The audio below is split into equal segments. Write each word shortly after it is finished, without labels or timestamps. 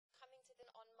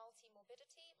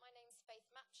Multi-morbidity. My name's Faith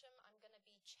Matcham. I'm going to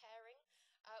be chairing.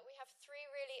 We have three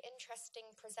really interesting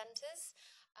presenters.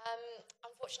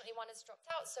 Unfortunately, one has dropped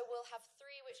out, so we'll have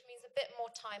three, which means a bit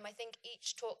more time. I think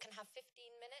each talk can have 15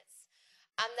 minutes.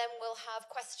 And then we'll have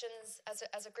questions as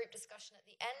a group discussion at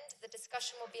the end. The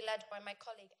discussion will be led by my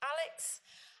colleague Alex.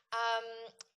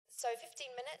 So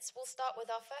 15 minutes. We'll start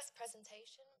with our first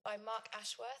presentation by Mark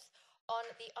Ashworth on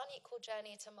the unequal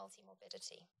journey to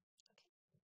multi-morbidity.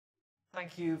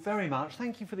 Thank you very much.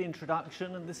 Thank you for the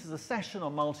introduction. And this is a session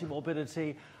on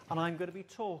multi-morbidity, and I'm going to be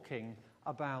talking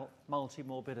about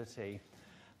multi-morbidity.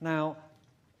 Now,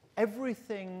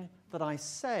 everything that I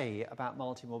say about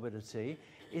multi-morbidity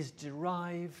is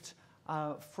derived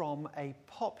from a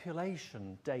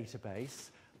population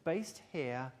database based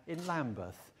here in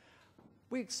Lambeth.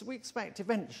 We expect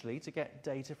eventually to get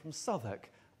data from Southwark,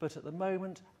 but at the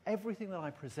moment, everything that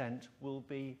I present will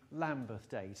be Lambeth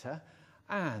data.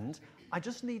 And I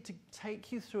just need to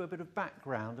take you through a bit of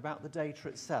background about the data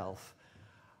itself.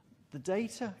 The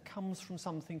data comes from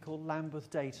something called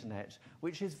Lambeth DataNet,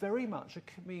 which is very much a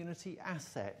community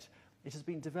asset. It has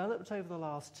been developed over the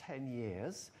last 10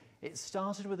 years. It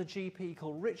started with a GP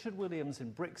called Richard Williams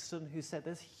in Brixton, who said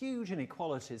there's huge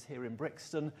inequalities here in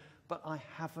Brixton, but I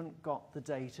haven't got the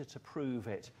data to prove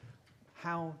it.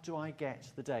 How do I get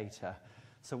the data?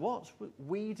 So what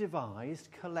we devised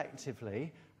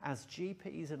collectively as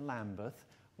GPs in Lambeth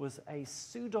was a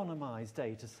pseudonymized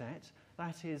data set,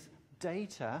 that is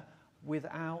data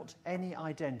without any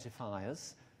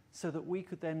identifiers, so that we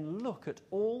could then look at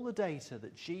all the data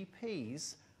that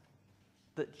GPs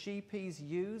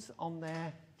use on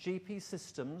their GP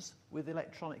systems with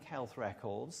electronic health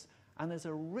records, and there's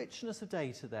a richness of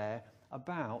data there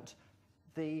about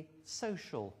the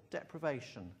social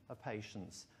deprivation of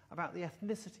patients, about the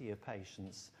ethnicity of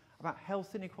patients, about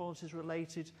health inequalities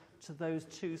related to those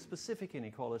two specific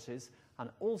inequalities, and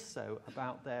also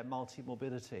about their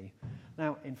multi-morbidity.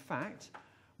 Now, in fact,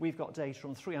 we've got data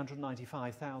on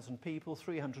 395,000 people,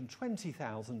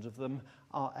 320,000 of them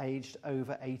are aged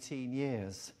over 18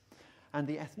 years. And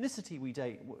the ethnicity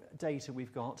data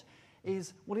we've got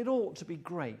is, well, it ought to be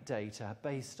great data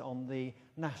based on the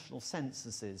national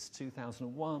censuses,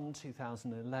 2001,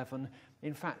 2011.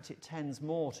 In fact, it tends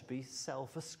more to be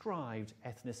self-ascribed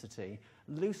ethnicity,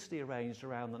 loosely arranged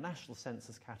around the national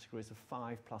census categories of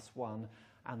 5+1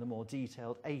 and the more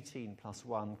detailed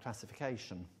 18+1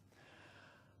 classification.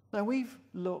 Now, we've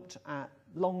looked at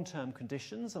long-term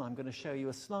conditions, and I'm going to show you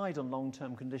a slide on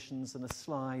long-term conditions and a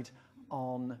slide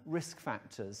on risk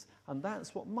factors, and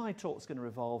that's what my talk's going to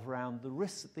revolve around,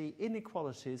 the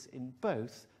inequalities in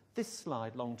both this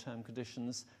slide, long-term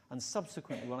conditions, and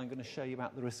subsequently what I'm going to show you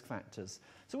about the risk factors.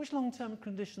 So which long-term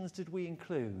conditions did we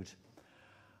include?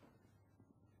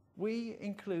 We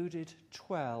included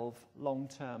 12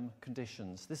 long-term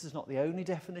conditions. This is not the only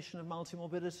definition of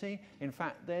multi-morbidity. In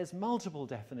fact, there's multiple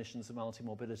definitions of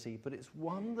multi-morbidity, but it's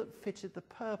one that fitted the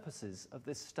purposes of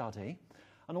this study.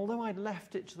 And although I'd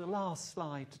left it to the last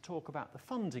slide to talk about the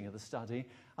funding of the study,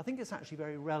 I think it's actually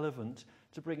very relevant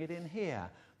to bring it in here.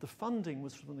 The funding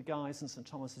was from the Guy's and St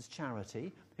Thomas's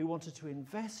charity, who wanted to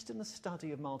invest in the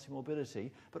study of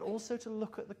multi-morbidity, but also to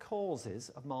look at the causes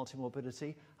of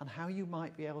multi-morbidity and how you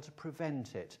might be able to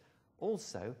prevent it.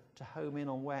 Also, to home in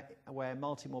on where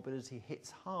multi-morbidity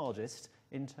hits hardest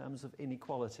in terms of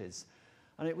inequalities.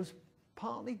 And it was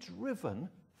partly driven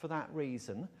for that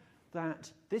reason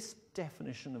that this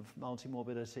definition of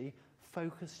multi-morbidity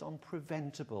focused on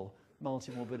preventable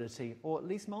multi-morbidity, or at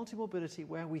least multi-morbidity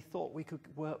where we thought we could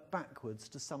work backwards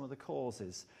to some of the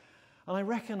causes. And I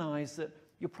recognise that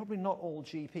you're probably not all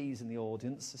GPs in the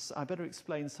audience, so I better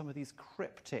explain some of these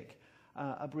cryptic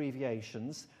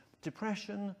abbreviations.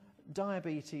 Depression,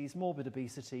 diabetes, morbid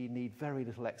obesity need very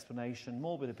little explanation.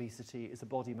 Morbid obesity is a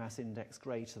body mass index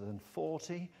greater than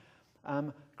 40.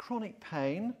 Chronic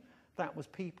pain, that was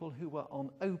people who were on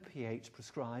opiate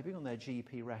prescribing on their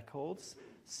GP records.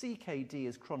 CKD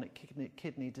is chronic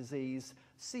kidney disease.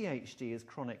 CHD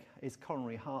is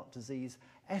coronary heart disease.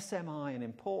 SMI, an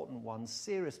important one,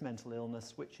 serious mental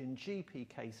illness, which in GP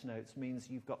case notes means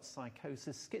you've got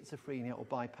psychosis, schizophrenia, or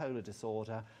bipolar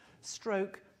disorder.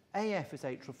 Stroke, AF is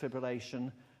atrial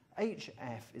fibrillation,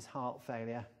 HF is heart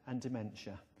failure, and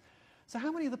dementia. So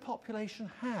how many of the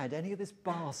population had any of this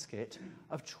basket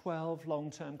of 12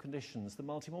 long-term conditions, the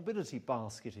multi-morbidity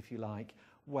basket, if you like?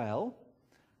 Well,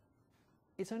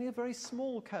 it's only a very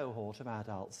small cohort of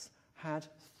adults had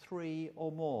 3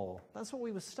 or more. That's what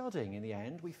we were studying in the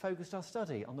end. We focused our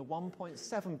study on the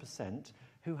 1.7%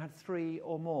 who had 3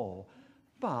 or more.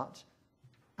 But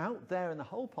out there in the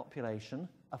whole population,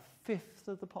 a fifth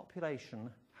of the population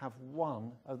have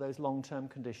one of those long-term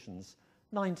conditions.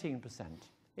 19%.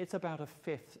 It's about a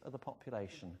fifth of the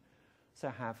population. So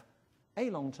have a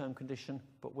long-term condition,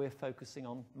 but we're focusing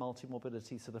on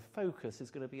multi-morbidity, so the focus is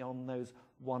going to be on those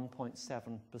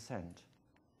 1.7%.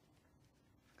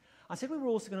 I said we were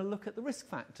also going to look at the risk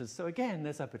factors. So again,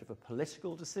 there's a bit of a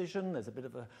political decision, there's a bit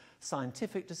of a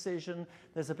scientific decision,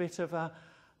 there's a bit of a,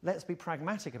 let's be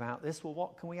pragmatic about this, well,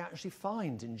 what can we actually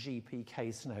find in GP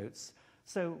case notes?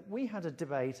 So we had a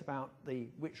debate about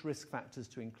which risk factors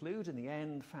to include. In the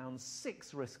end, found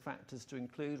 6 risk factors to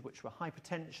include, which were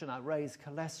hypertension, raised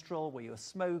cholesterol, were you a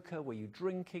smoker, were you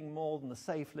drinking more than the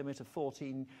safe limit of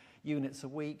 14 units a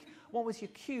week, what was your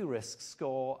Q risk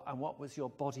score, and what was your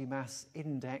body mass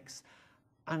index.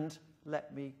 And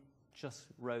let me just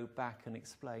row back and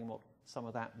explain what some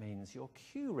of that means. Your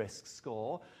Q risk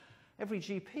score, every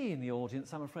GP in the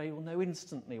audience, I'm afraid, will know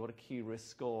instantly what a Q risk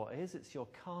score is. It's your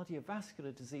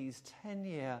cardiovascular disease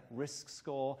 10-year risk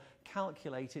score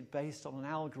calculated based on an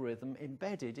algorithm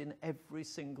embedded in every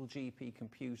single GP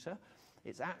computer.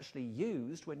 It's actually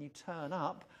used when you turn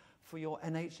up for your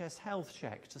NHS health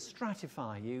check to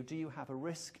stratify you. Do you have a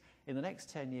risk in the next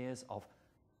 10 years of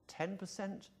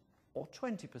 10% or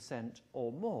 20%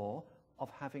 or more of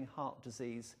having heart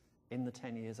disease in the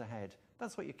 10 years ahead?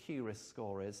 That's what your Q risk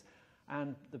score is.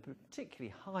 And the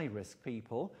particularly high-risk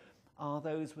people are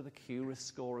those with a Q risk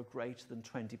score of greater than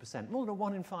 20%. More than a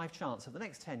 1 in 5 chance of the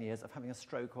next 10 years of having a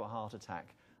stroke or a heart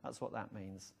attack. That's what that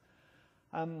means.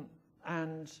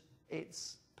 And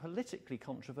it's politically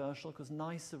controversial because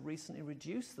NICE have recently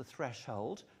reduced the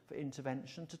threshold for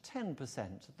intervention to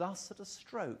 10%, thus at a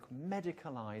stroke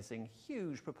medicalising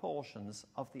huge proportions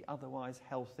of the otherwise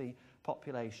healthy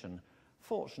population.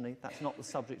 Fortunately, that's not the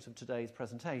subject of today's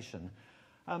presentation.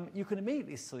 You can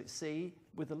immediately see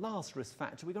with the last risk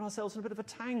factor we got ourselves in a bit of a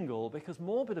tangle, because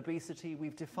morbid obesity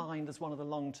we've defined as one of the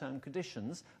long-term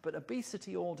conditions, but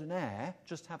obesity ordinaire,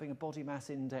 just having a body mass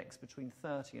index between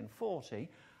 30 and 40,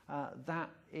 that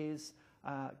is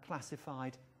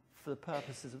classified for the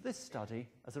purposes of this study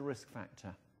as a risk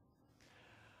factor.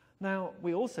 Now,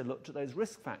 we also looked at those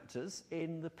risk factors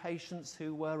in the patients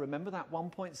who were, remember that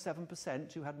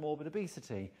 1.7% who had morbid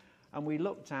obesity, and we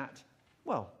looked at,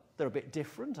 well, they're a bit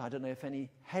different. I don't know if any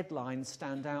headlines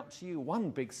stand out to you.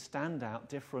 One big standout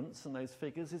difference in those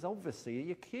figures is obviously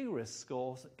your Q risk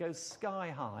score goes sky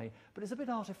high, but it's a bit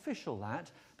artificial that,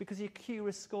 because your Q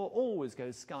risk score always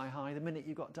goes sky high the minute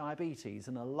you've got diabetes,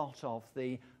 and a lot of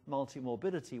the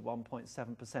multi-morbidity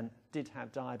 1.7% did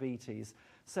have diabetes.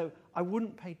 So I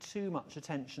wouldn't pay too much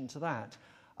attention to that.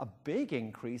 A big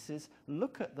increase is,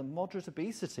 look at the moderate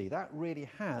obesity. That really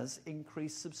has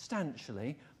increased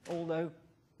substantially, although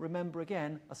remember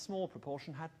again, a small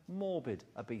proportion had morbid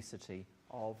obesity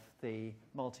of the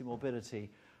multi-morbidity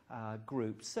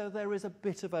group. So there is a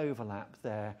bit of overlap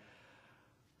there.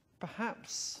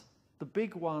 Perhaps the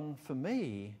big one for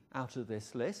me out of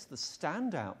this list, the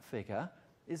standout figure,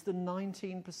 is the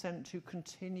 19% who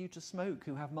continue to smoke,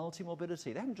 who have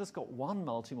multi-morbidity. They haven't just got one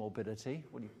multi-morbidity.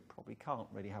 Well, you probably can't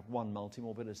really have one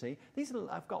multi-morbidity.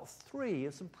 I've got 3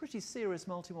 of some pretty serious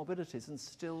multi-morbidities, and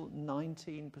still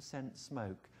 19%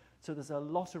 smoke. So there's a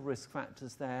lot of risk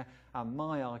factors there, and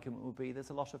my argument would be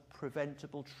there's a lot of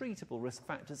preventable, treatable risk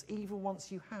factors even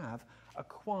once you have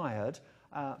acquired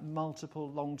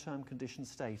multiple long-term condition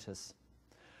status.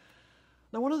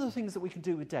 Now, one of the things that we can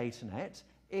do with DataNet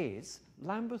is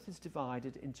Lambeth is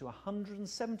divided into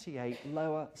 178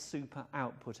 lower super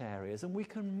output areas, and we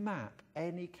can map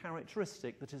any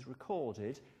characteristic that is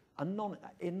recorded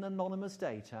in anonymous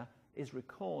data is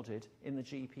recorded in the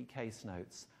GP case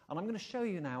notes. And I'm going to show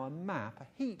you now a map, a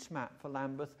heat map for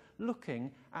Lambeth,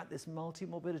 looking at this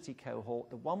multi-morbidity cohort,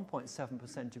 the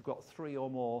 1.7% who've got 3 or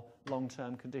more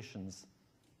long-term conditions.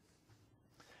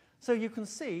 So you can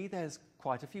see there's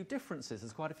quite a few differences,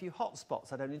 there's quite a few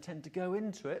hotspots. I don't intend to go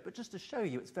into it, but just to show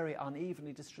you it's very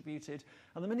unevenly distributed.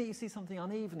 And the minute you see something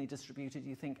unevenly distributed,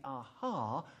 you think,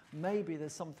 aha, maybe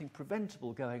there's something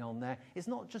preventable going on there. It's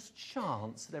not just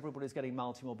chance that everybody's getting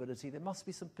multi-morbidity. There must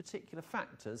be some particular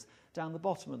factors down the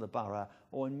bottom of the borough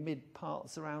or in mid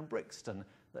parts around Brixton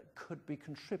that could be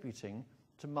contributing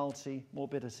to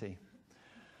multi-morbidity.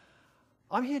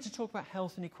 I'm here to talk about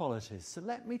health inequalities, so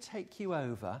let me take you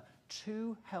over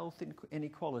 2 health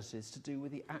inequalities to do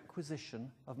with the acquisition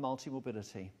of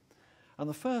multi-morbidity. And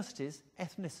the first is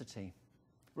ethnicity.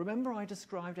 Remember, I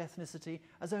described ethnicity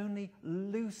as only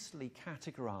loosely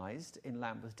categorised in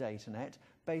Lambeth DataNet,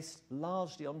 based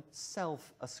largely on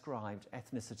self-ascribed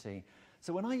ethnicity.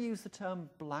 So when I use the term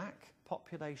black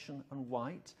population and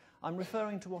white, I'm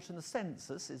referring to what in the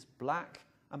census is black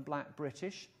and black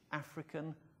British,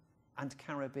 African and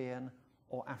Caribbean,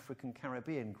 or African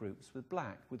Caribbean groups with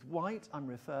black. With white, I'm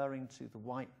referring to the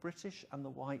white British and the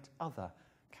white other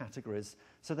categories.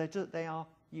 So they are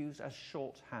used as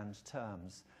shorthand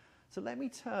terms. So let me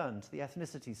turn to the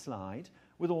ethnicity slide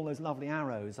with all those lovely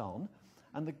arrows on.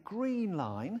 And the green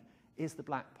line is the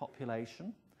black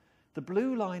population. The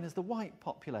blue line is the white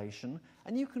population.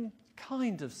 And you can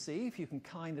kind of see, if you can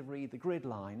kind of read the grid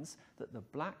lines, that the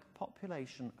black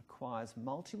population acquires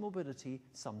multimorbidity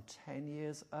some 10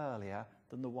 years earlier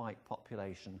than the white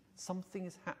population. Something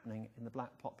is happening in the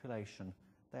black population.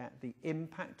 The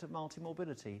impact of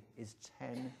multimorbidity is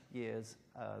 10 years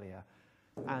earlier.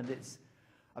 And it's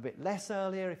a bit less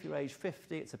earlier if you're aged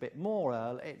 50, it's a bit more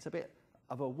early, it's a bit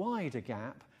of a wider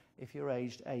gap if you're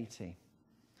aged 80.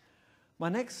 My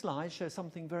next slide shows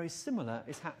something very similar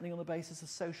is happening on the basis of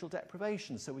social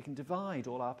deprivation. So we can divide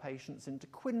all our patients into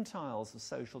quintiles of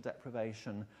social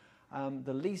deprivation,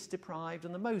 the least deprived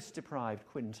and the most deprived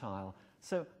quintile.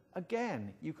 So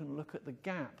again, you can look at the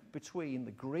gap between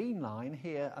the green line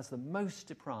here as the most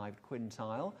deprived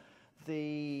quintile.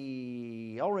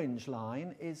 The orange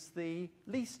line is the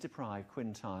least deprived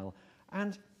quintile.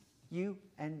 And you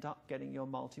end up getting your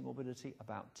multimorbidity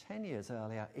about 10 years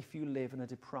earlier if you live in a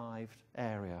deprived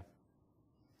area.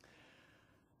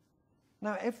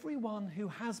 Now, everyone who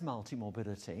has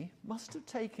multimorbidity must have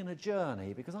taken a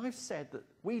journey, because I've said that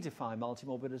we define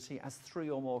multimorbidity as 3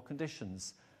 or more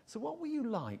conditions. So what were you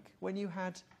like when you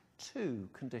had 2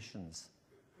 conditions?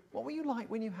 What were you like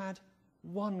when you had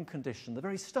 1 condition, the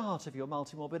very start of your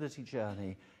multimorbidity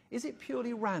journey? Is it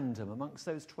purely random amongst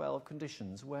those 12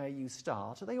 conditions where you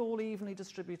start? Are they all evenly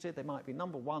distributed? They might be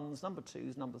number 1s, number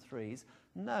 2s, number 3s.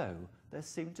 No, there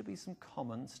seem to be some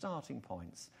common starting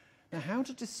points. Now, how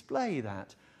to display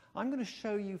that? I'm going to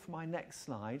show you for my next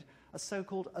slide a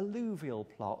so-called alluvial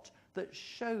plot that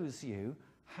shows you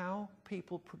how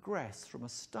people progress from a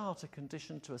starter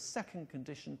condition to a second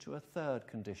condition to a third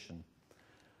condition.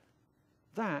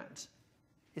 That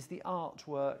is the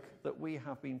artwork that we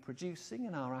have been producing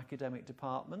in our academic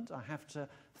department. I have to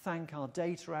thank our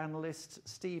data analyst,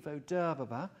 Steve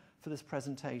O'Derberba, for this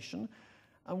presentation.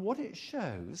 And what it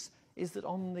shows is that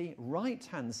on the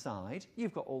right-hand side,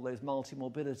 you've got all those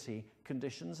multimorbidity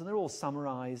conditions, and they're all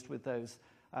summarized with those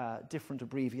different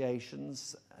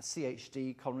abbreviations: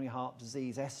 CHD, coronary heart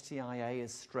disease, STIA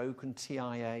is stroke, and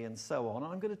TIA, and so on.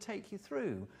 And I'm going to take you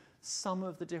through some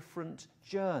of the different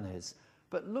journeys.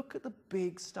 But look at the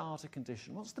big starter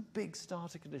condition. What's the big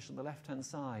starter condition on the left-hand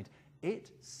side? It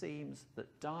seems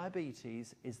that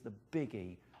diabetes is the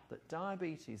biggie, that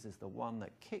diabetes is the one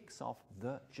that kicks off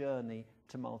the journey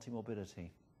to multimorbidity.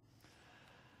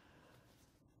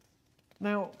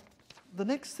 Now, the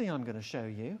next thing I'm going to show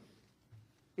you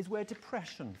is where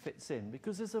depression fits in,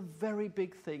 because there's a very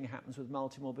big thing happens with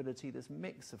multimorbidity, this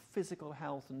mix of physical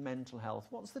health and mental health.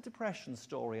 What's the depression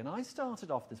story? And I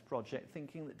started off this project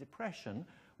thinking that depression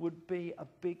would be a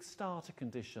big starter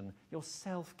condition. Your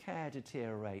self-care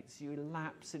deteriorates, you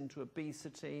lapse into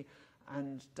obesity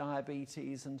and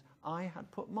diabetes, and I had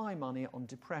put my money on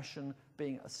depression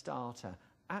being a starter.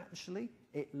 Actually,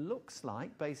 it looks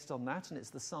like, based on that, and it's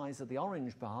the size of the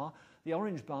orange bar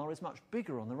is much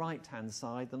bigger on the right-hand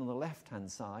side than on the left-hand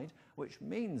side, which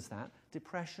means that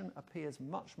depression appears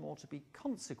much more to be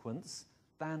consequence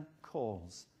than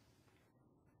cause.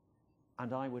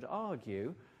 And I would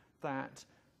argue that,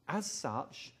 as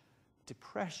such,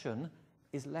 depression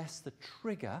is less the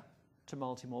trigger to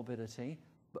multimorbidity,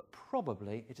 but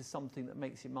probably it is something that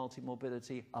makes your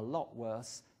multimorbidity a lot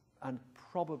worse and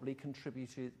probably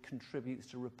contributes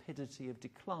to rapidity of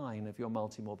decline of your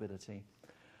multimorbidity.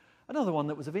 Another one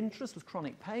that was of interest was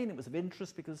chronic pain. It was of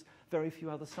interest because very few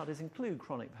other studies include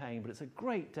chronic pain, but it's a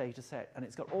great data set, and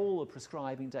it's got all the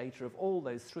prescribing data of all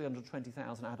those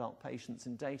 320,000 adult patients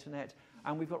in DataNet,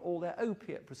 and we've got all their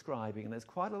opiate prescribing, and there's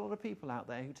quite a lot of people out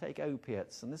there who take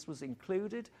opiates, and this was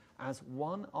included as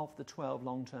one of the 12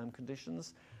 long-term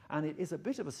conditions, and it is a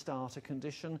bit of a starter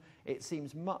condition. It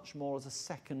seems much more as a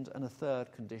second and a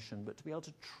third condition, but to be able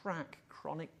to track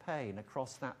chronic pain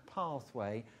across that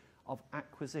pathway of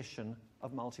acquisition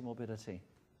of multimorbidity.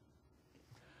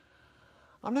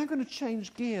 I'm now going to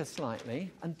change gear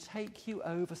slightly and take you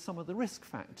over some of the risk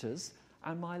factors,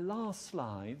 and my last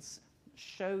slides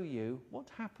show you what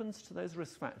happens to those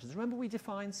risk factors. Remember, we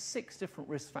defined 6 different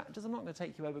risk factors. I'm not going to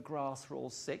take you over graphs for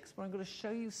all 6, but I'm going to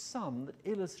show you some that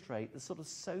illustrate the sort of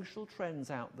social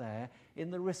trends out there in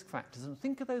the risk factors, and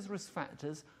think of those risk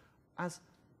factors as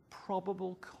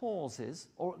probable causes,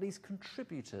 or at least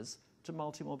contributors, to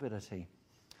multimorbidity.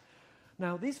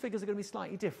 Now, these figures are going to be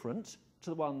slightly different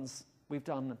to the ones we've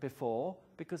done before,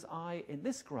 because in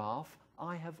this graph,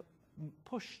 I have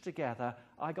pushed together.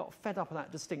 I got fed up with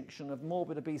that distinction of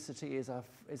morbid obesity is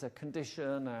a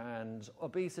condition and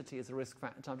obesity is a risk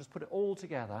factor. I've just put it all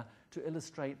together to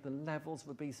illustrate the levels of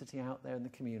obesity out there in the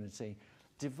community.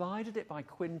 Divided it by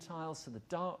quintiles, so the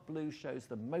dark blue shows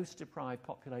the most deprived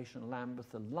population in Lambeth,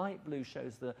 the light blue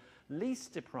shows the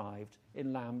least deprived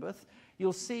in Lambeth.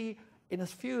 You'll see in a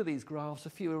few of these graphs a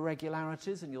few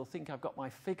irregularities, and you'll think I've got my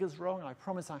figures wrong. I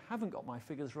promise I haven't got my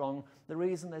figures wrong. The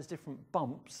reason there's different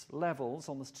bumps, levels,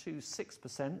 on the two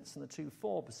 6% and the two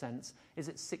 4% is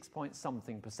it's 6 point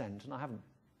something percent, and I haven't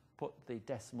put the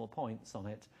decimal points on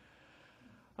it.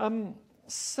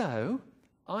 So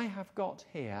I have got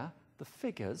here the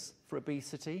figures for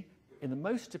obesity. In the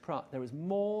most deprived, there is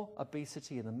more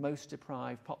obesity in the most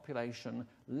deprived population,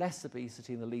 less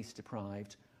obesity in the least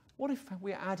deprived. What if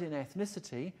we add in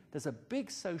ethnicity? There's a big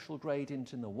social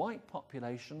gradient in the white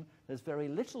population. There's very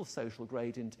little social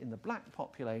gradient in the black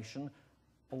population,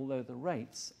 although the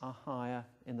rates are higher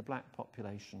in the black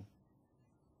population.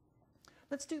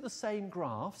 Let's do the same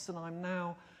graphs, and I'm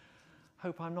now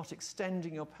hope I'm not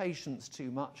extending your patience too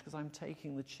much because I'm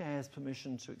taking the chair's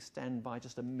permission to extend by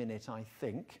just a minute, I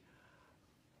think.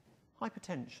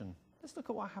 Hypertension. Let's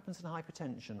look at what happens in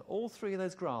hypertension. All three of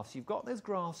those graphs. You've got those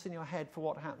graphs in your head for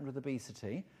what happened with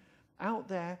obesity. Out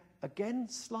there, again,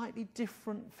 slightly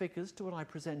different figures to what I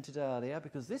presented earlier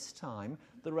because this time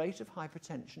the rate of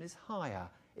hypertension is higher.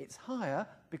 It's higher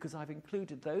because I've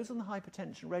included those on the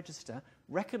hypertension register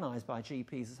recognised by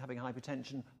GPs as having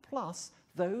hypertension, plus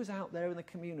those out there in the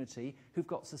community who've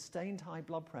got sustained high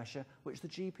blood pressure, which the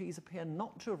GPs appear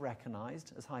not to have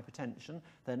recognised as hypertension.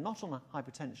 They're not on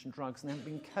hypertension drugs and they haven't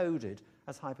been coded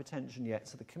as hypertension yet,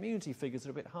 so the community figures are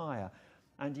a bit higher.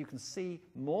 And you can see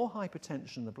more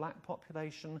hypertension in the black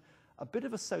population, a bit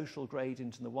of a social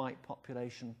gradient in the white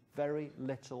population, very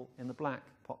little in the black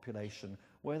population,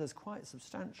 where there's quite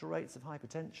substantial rates of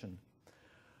hypertension.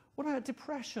 What about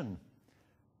depression?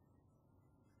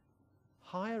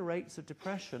 Higher rates of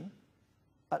depression,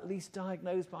 at least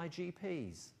diagnosed by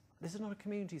GPs. This is not a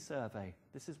community survey.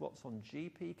 This is what's on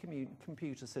GP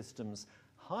computer systems.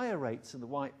 Higher rates in the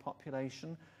white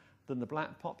population than the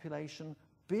black population.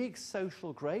 Big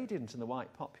social gradient in the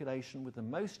white population, with the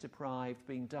most deprived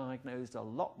being diagnosed a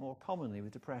lot more commonly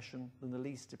with depression than the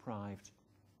least deprived.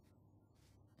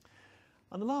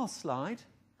 And the last slide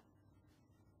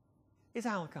is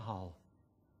alcohol.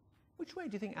 Which way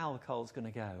do you think alcohol is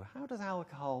going to go? How does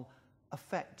alcohol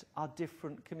affect our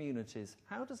different communities?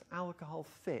 How does alcohol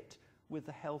fit with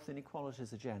the health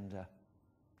inequalities agenda?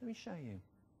 Let me show you.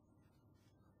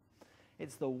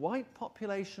 It's the white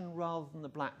population rather than the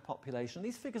black population.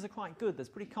 These figures are quite good. There's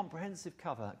pretty comprehensive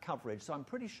coverage, so I'm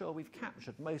pretty sure we've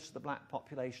captured most of the black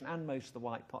population and most of the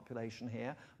white population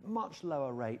here. Much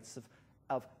lower rates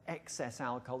of excess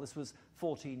alcohol. This was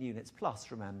 14 units plus,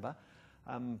 remember,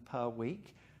 per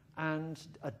week. And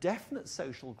a definite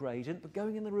social gradient, but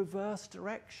going in the reverse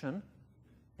direction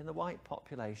in the white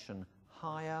population.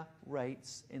 Higher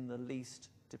rates in the least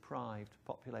deprived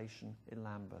population in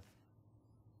Lambeth.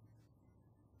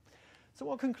 So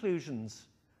what conclusions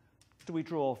do we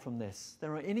draw from this?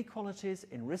 There are inequalities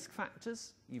in risk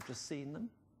factors. You've just seen them.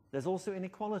 There's also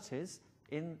inequalities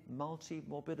in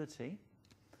multi-morbidity.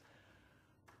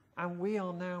 And we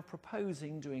are now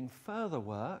proposing doing further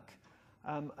work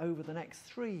over the next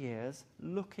 3 years,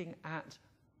 looking at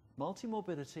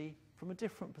multi-morbidity from a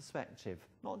different perspective.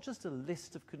 Not just a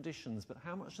list of conditions, but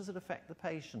how much does it affect the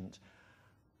patient?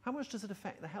 How much does it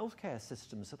affect the healthcare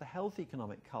system, so the health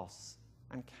economic costs?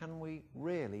 And can we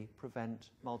really prevent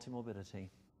multi-morbidity?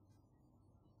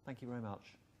 Thank you very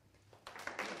much.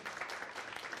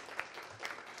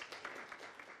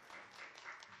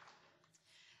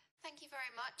 Thank you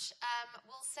very much.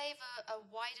 We'll save a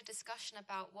wider discussion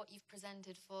about what you've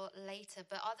presented for later,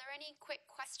 but are there any quick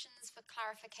questions for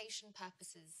clarification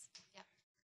purposes? Yeah.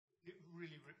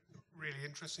 Really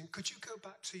interesting. Could you go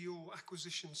back to your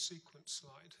acquisition sequence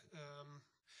slide?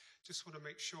 Just want to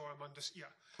make sure I'm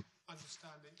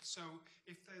understanding. So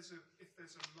if there's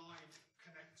a line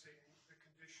connecting the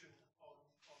condition on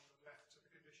the left to the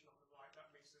condition on the right,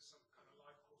 that means there's some kind of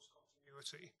life course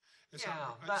continuity. Is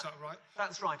that right?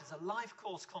 That's right. It's a life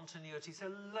course continuity.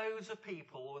 So loads of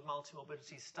people with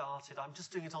multi-morbidity started. I'm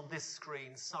just doing it on this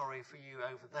screen. Sorry for you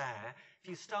over there. If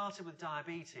you started with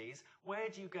diabetes, where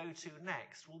do you go to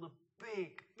next? Well, the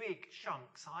big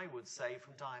chunks, I would say,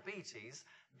 from diabetes,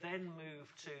 then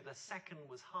move to the second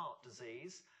was heart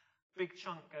disease. Big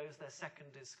chunk goes, their second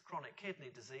is chronic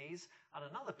kidney disease, and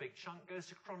another big chunk goes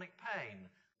to chronic pain.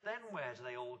 Then where do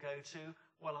they all go to?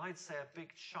 Well, I'd say a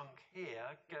big chunk here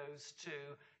goes to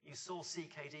You saw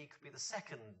CKD could be the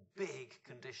second big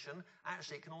condition.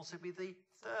 Actually, it can also be the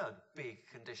third big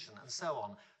condition, and so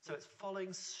on. So it's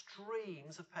following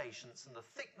streams of patients, and the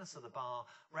thickness of the bar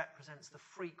represents the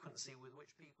frequency with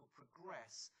which people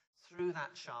progress through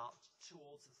that chart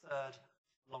towards the third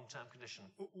long-term condition.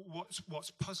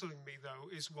 What's puzzling me, though,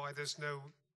 is why there's no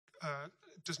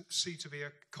doesn't seem to be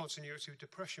a continuity of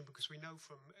depression, because we know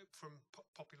from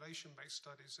population-based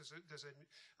studies there's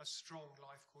a strong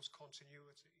life course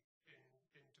continuity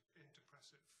in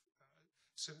depressive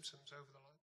symptoms over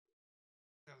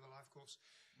the life course.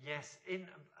 Yes,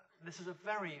 this is a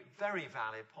very, very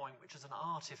valid point, which is an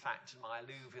artifact in my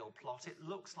alluvial plot. It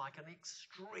looks like an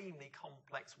extremely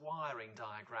complex wiring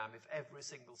diagram if every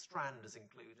single strand is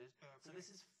included. So this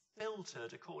is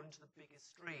filtered according to the biggest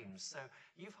streams. So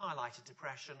you've highlighted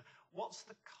depression. What's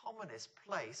the commonest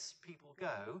place people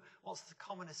go? What's the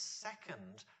commonest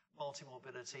second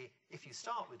multimorbidity if you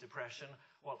start with depression?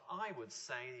 Well, I would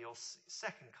say your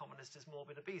second commonest is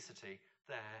morbid obesity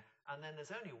there. And then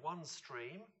there's only one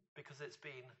stream because it's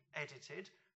been edited.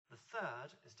 The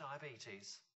third is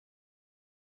diabetes.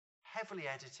 Heavily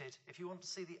edited. If you want to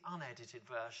see the unedited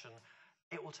version,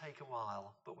 it will take a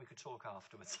while, but we could talk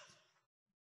afterwards.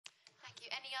 Thank you.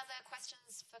 Any other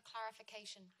questions for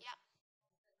clarification? Yeah.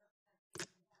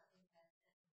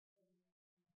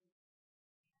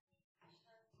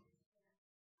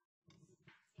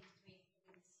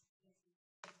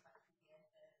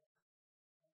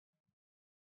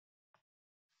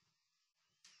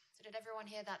 So did everyone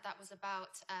hear that? That was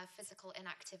about physical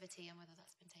inactivity and whether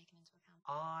that's been taken into account?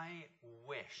 I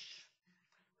wish.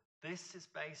 This is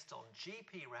based on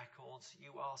GP records.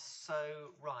 You are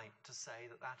so right to say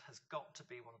that that has got to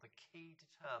be one of the key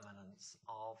determinants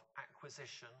of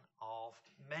acquisition of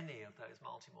many of those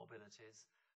multimorbidities,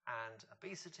 and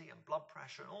obesity and blood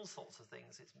pressure and all sorts of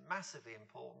things. It's massively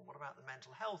important. What about the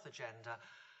mental health agenda?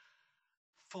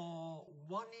 For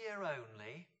 1 year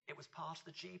only, it was part of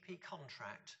the GP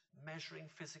contract measuring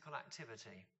physical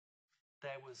activity.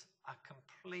 There was a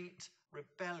complete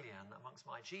rebellion amongst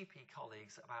my GP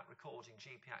colleagues about recording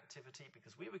GP activity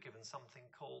because we were given something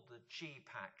called the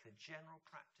GPAC, the General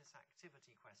Practice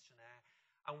Activity Questionnaire,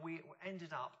 and we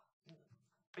ended up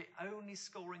only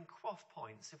scoring quaff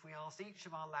points if we asked each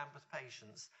of our Lambeth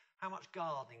patients how much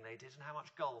gardening they did and how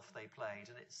much golf they played,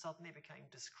 and it suddenly became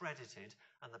discredited,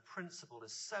 and the principle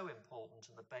is so important,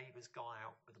 and the baby's gone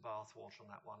out with the bathwater on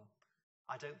that one.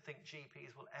 I don't think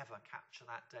GPs will ever capture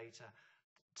that data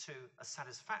to a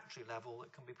satisfactory level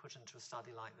that can be put into a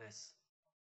study like this.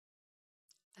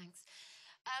 Thanks.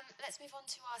 Let's move on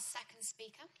to our second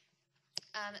speaker.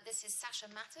 This is Sasha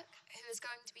Matuk, who is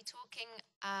going to be talking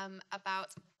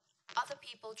about other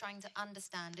people trying to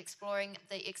understand, exploring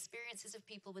the experiences of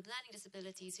people with learning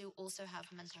disabilities who also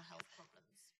have mental health problems.